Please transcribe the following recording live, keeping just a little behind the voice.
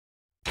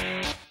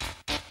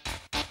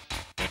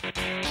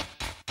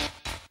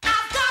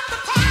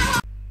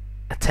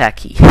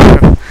tacky.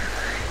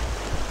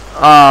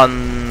 Oh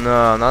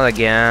no, not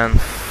again.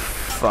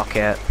 Fuck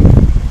it.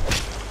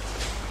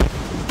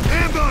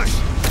 Ambush!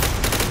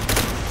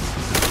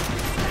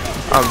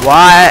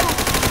 Why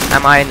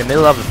am I in the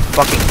middle of the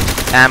fucking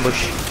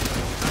ambush?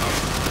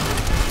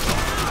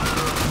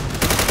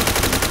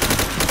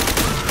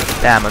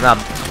 Damn, I'm not.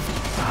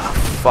 Oh,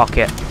 fuck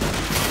it.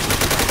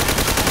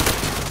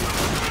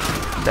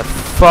 The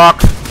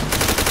fuck?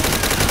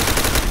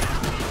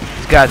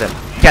 These guys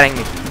are getting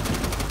me.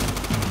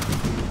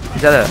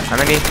 Is that an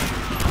enemy?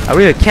 I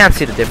really can't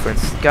see the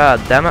difference. God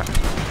damn it.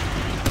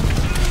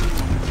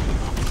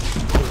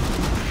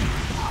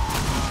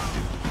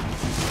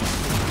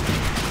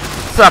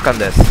 Suck on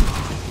this.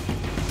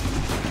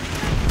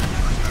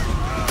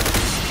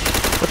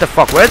 What the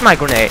fuck? Where's my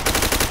grenade?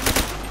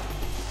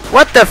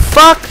 What the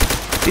fuck?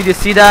 Did you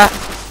see that?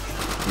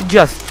 You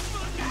just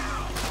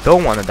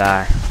don't wanna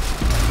die.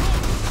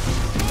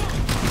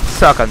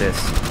 Suck on this.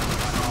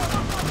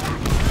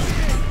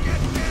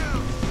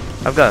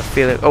 I've got a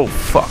feeling. Oh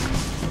fuck.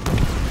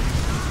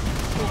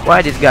 Why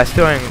are these guys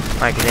throwing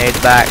my grenades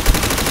back?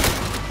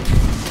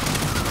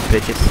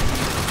 Bitches.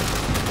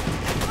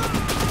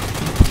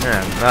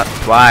 Yeah, not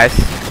twice.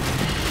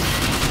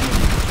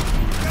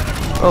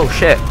 Oh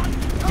shit.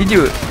 Did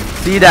you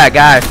see that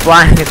guy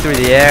flying through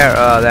the air?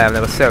 Oh damn,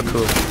 that was so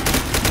cool.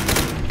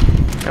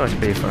 That was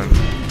pretty fun.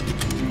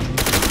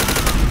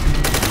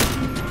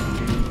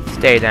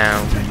 Stay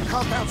down.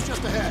 Compound's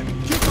just ahead.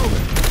 Keep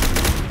moving.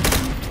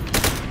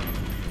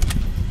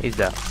 He's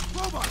down.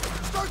 Robot,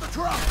 start the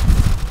truck.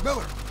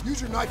 Miller,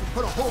 use your knife and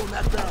put a hole in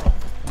that barrel.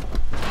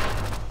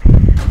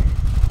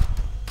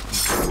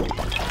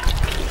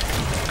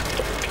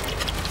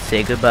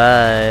 Say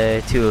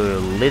goodbye to a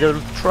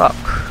little truck.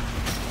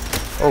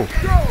 Oh.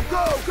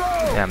 Go!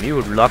 Damn, you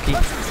were lucky.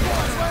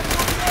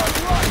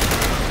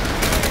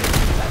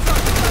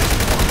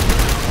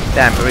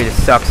 Damn, it really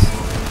sucks.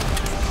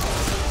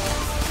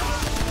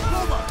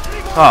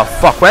 Oh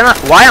fuck,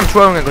 why I'm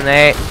throwing a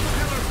grenade?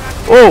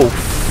 Oh,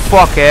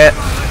 fuck it.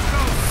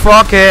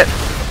 Fuck it.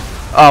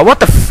 Oh, what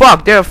the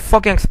fuck? There are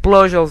fucking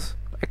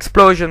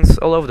explosions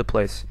all over the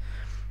place.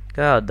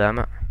 God damn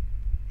it.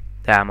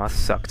 Damn, I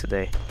suck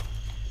today.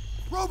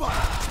 Robot,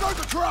 start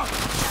the truck.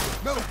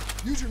 Miller,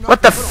 use your knife.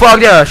 What the fuck?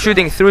 They are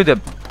shooting through the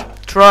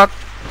truck.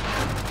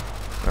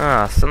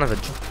 Ah, son of a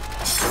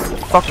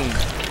fucking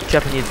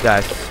Japanese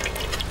guys.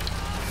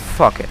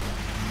 Fuck it.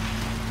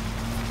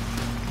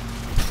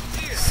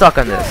 Suck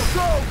on this.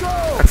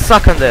 And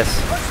suck on this.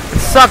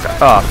 And suck.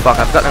 Oh fuck,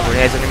 I've got no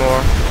grenades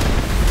anymore.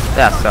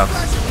 That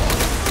sucks.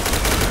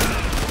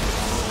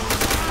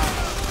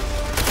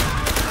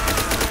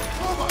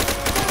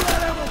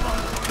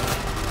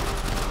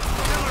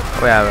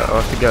 Oh yeah,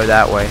 I have to go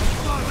that way.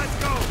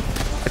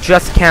 I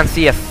just can't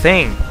see a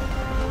thing.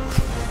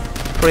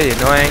 It's pretty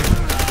annoying.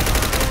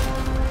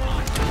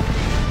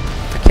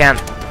 I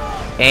can't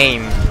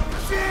aim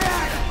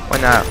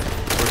when I'm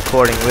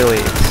recording,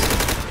 really.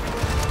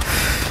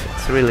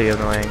 It's really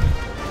annoying.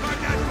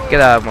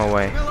 Get out of my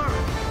way.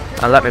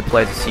 And let me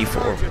play the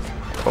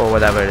C4. Or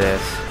whatever it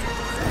is.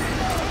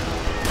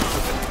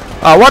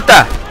 Oh, what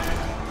the?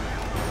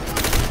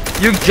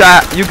 You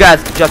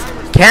guys just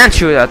can't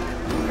shoot at.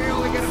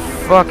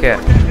 Fuck it.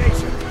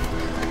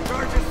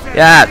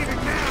 Yeah.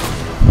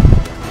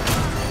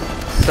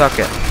 Suck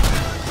it.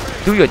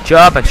 Do your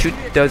job and shoot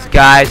those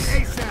guys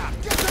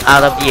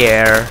out of the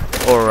air.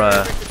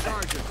 Or,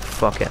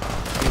 fuck it.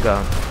 I'm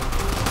going.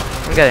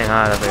 I'm getting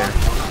out of here.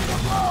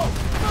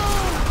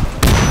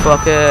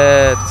 Fuck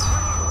it.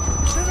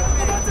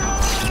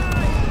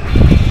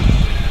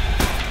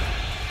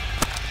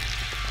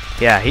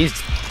 Yeah, he's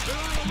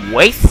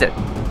wasted.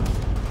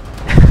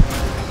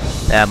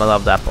 Damn, I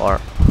love that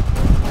part.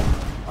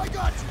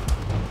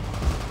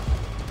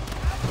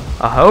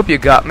 I hope you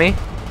got me.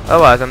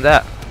 Otherwise, I'm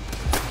that.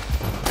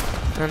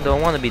 I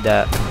don't want to be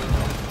that.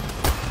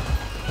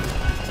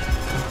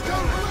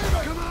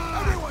 Come on,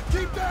 everyone,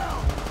 keep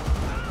down.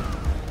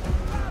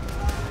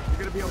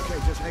 You're gonna be okay.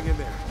 Just hang in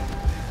there.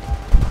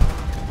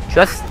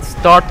 Just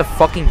start the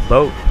fucking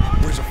boat.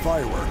 Where's the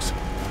fireworks?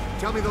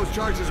 Tell me those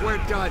charges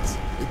weren't duds.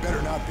 They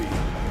better not be.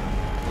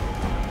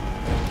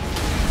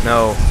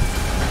 No.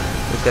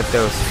 Look at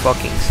those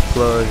fucking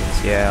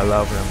explosions. Yeah, I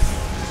love them.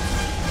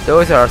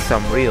 Those are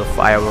some real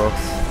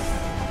fireworks.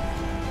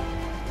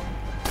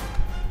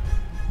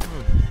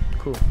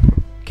 Cool.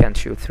 Can't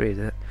shoot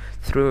through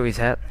his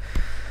head.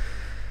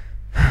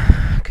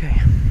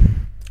 Okay.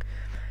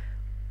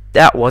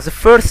 That was the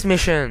first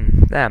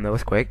mission. Damn, that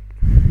was quick.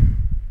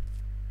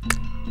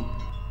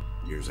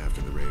 Years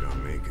after the raid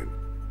on Macon,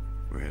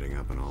 we're heading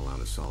up an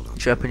all-out assault on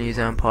Japanese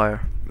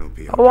Empire. No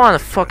I want a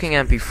fucking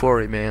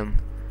MP40,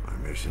 man. Our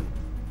mission: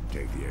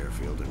 take the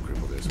airfield and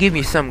cripple this. Give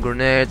me some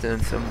grenades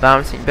and some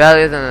bouncing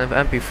bullets and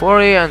an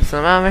MP40 and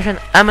some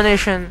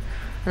ammunition,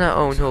 and I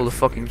own all the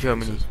fucking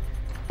Germany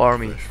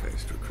army.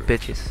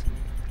 Bitches.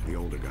 The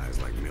older guys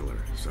like Miller,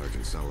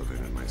 Sergeant Sullivan,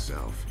 and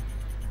myself.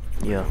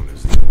 Yeah. Known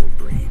as the old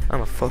breed.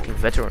 I'm a fucking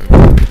veteran.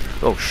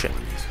 Oh shit.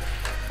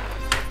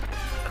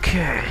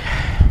 Okay.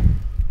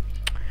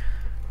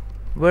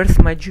 Where's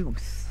my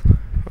juice?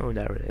 Oh,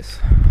 there it is.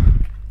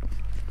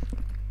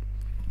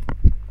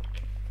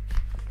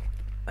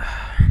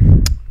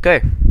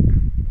 Okay,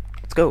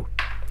 let's go.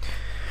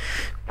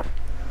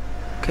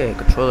 Okay,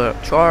 controller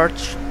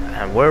charge,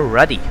 and we're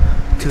ready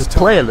to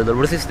play a little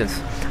Resistance.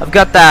 I've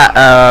got that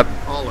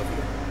All of you.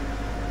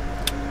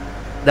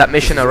 that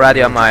mission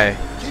already on my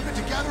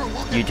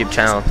YouTube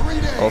channel,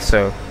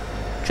 also,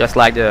 just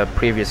like the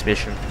previous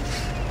mission.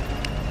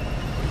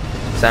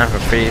 Sign up for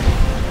free.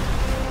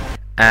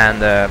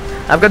 And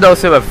I've got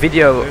also a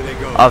video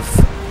of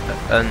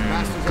a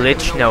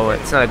glitch. No,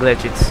 it's not a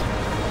glitch. It's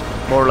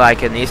more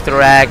like an Easter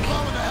egg.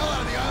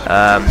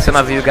 Some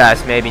of you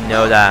guys maybe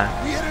know that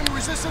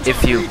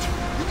if you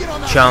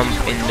jump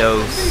in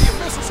those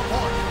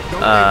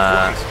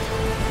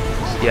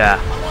yeah,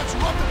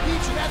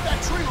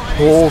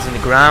 holes in the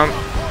ground,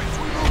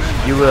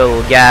 you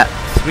will get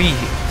 3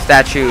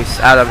 statues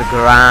out of the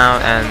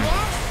ground, and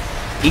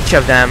each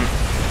of them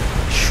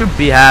should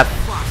have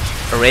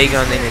a ray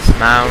gun in his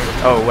mouth,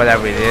 or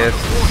whatever it is.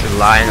 It's a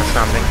lion or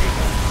something.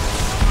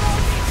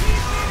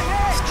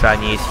 It's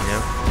Chinese, you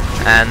know.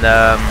 And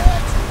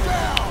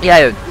yeah,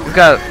 you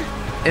got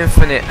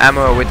infinite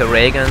ammo with the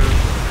ray gun.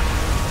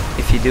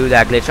 If you do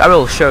that glitch, I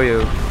will show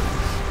you,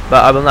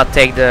 but I will not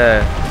take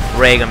the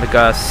ray gun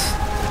because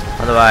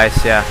otherwise,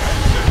 yeah,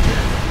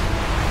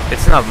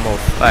 it's not more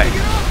like,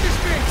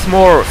 it's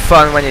more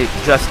fun when you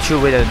just shoot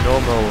with a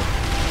normal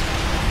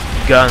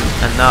gun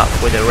and not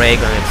with a ray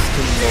gun.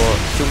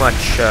 It's too much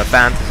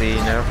fantasy,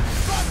 you know.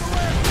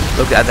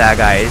 Look at that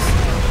guy.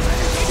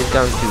 He's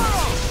going to,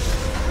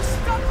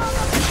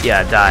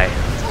 yeah, die.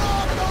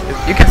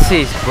 You can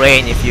see his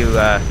brain if you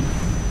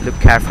look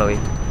carefully.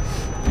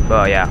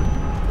 But yeah,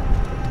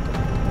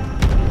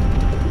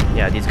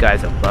 these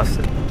guys are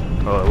busted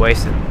or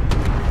wasted.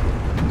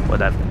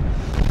 Whatever.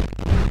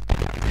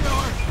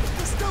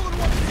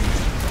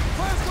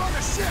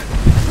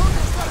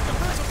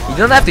 You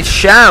don't have to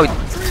shout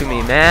to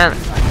me, man.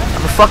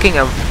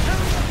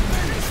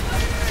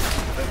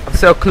 I'm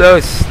so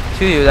close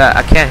to you that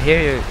I can't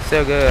hear you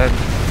so good.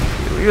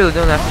 You really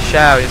don't have to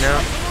shout, you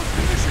know.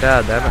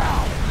 God damn it.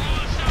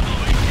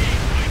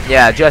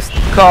 Yeah, just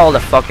call the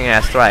fucking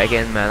ass try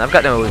again, man. I've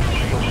got no.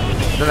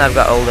 Then I've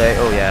got all day.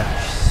 Oh yeah.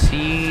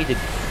 See the.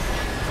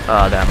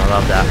 Oh damn, I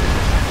love that.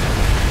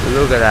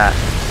 Look at that.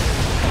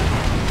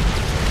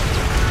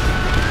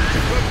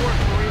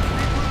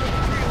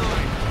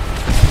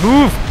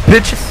 Move,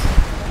 bitches!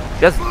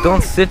 Just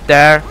don't sit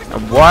there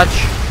and watch.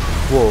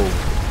 Whoa,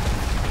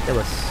 that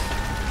was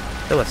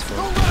fun.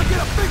 Don't let him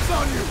get a fix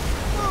on you.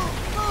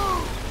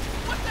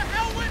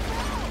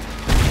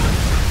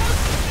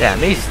 Yeah,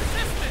 he's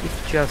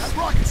just.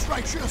 Rocket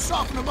strike should have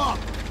softened him up.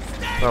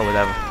 Oh,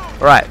 whatever.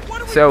 Alright,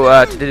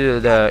 so to do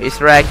the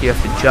Easter egg, you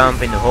have to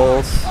jump in the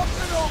holes.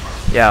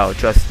 Yeah, or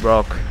just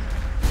rock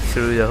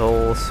through the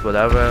holes,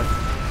 whatever.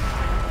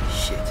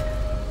 Shit.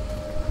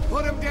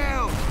 Put him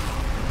down.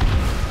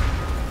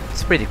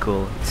 It's pretty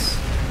cool.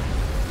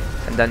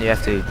 And then you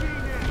have to,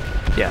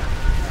 yeah,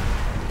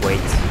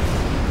 wait.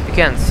 You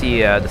can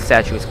see the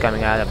statues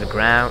coming out of the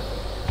ground.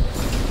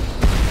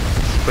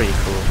 It's pretty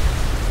cool.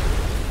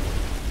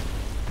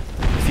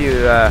 If you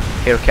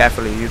hear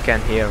carefully, you can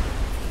hear.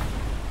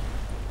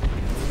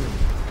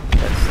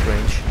 That's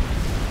strange.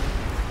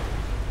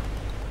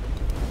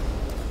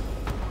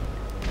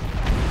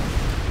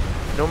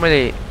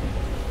 Normally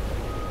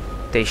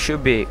they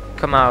should be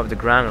come out of the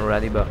ground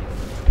already, but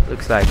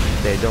looks like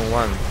they don't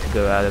want to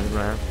go out of the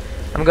ground.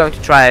 I'm going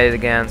to try it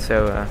again,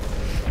 so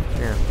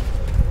yeah.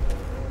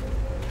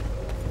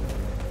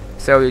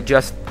 So you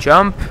just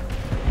jump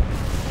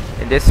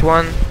in this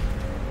one,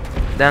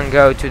 then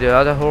go to the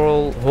other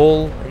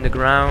hole in the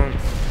ground.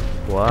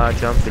 Wow,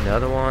 jump in the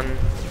other one,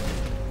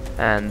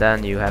 and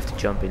then you have to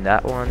jump in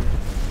that one.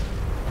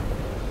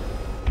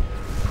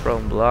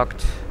 Prone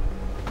blocked.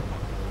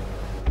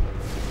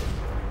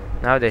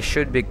 Now they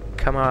should be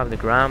come out of the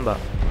ground, but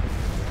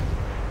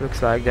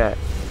looks like that.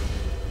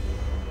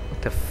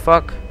 What the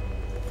fuck?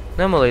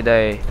 Normally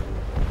they.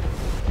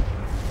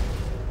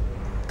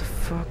 What the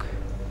fuck?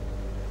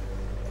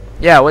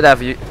 Yeah,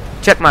 whatever. You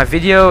check my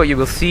video, you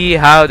will see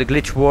how the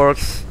glitch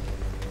works,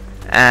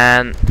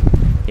 and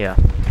yeah,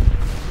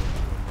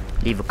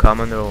 leave a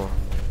comment or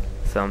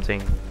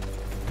something.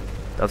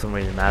 Doesn't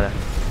really matter.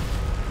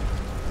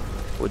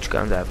 Which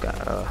guns I've got?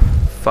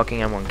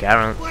 Fucking M1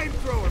 Garand.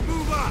 Flamethrower,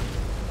 move up.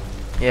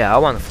 Yeah, I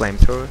want a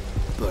flamethrower.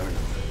 Burn.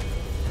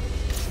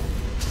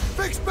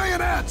 Fix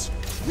bayonets.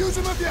 Use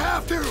them if you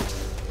have to.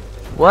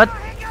 What?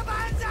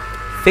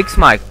 Fix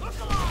my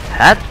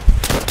hat?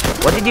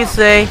 What did you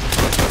say?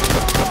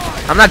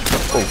 I'm not.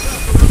 Oh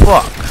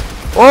fuck!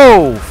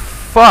 Oh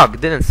fuck!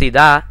 Didn't see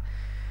that,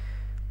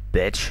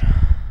 bitch.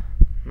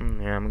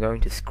 Yeah, I'm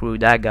going to screw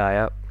that guy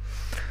up.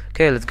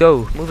 Okay, let's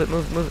go. Move it,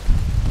 move it, move it.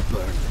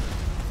 Burn.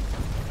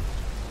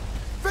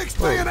 Fix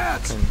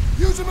bayonets.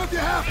 Use them if you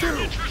have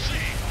to.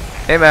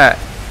 Hey man,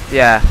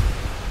 yeah.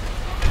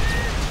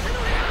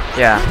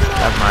 Yeah,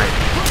 that's mine.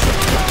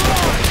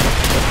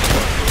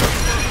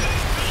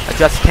 I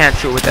just can't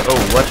shoot with the. Oh,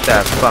 what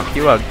the fuck?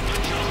 You are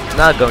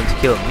Not going to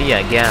kill me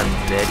again,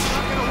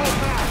 bitch.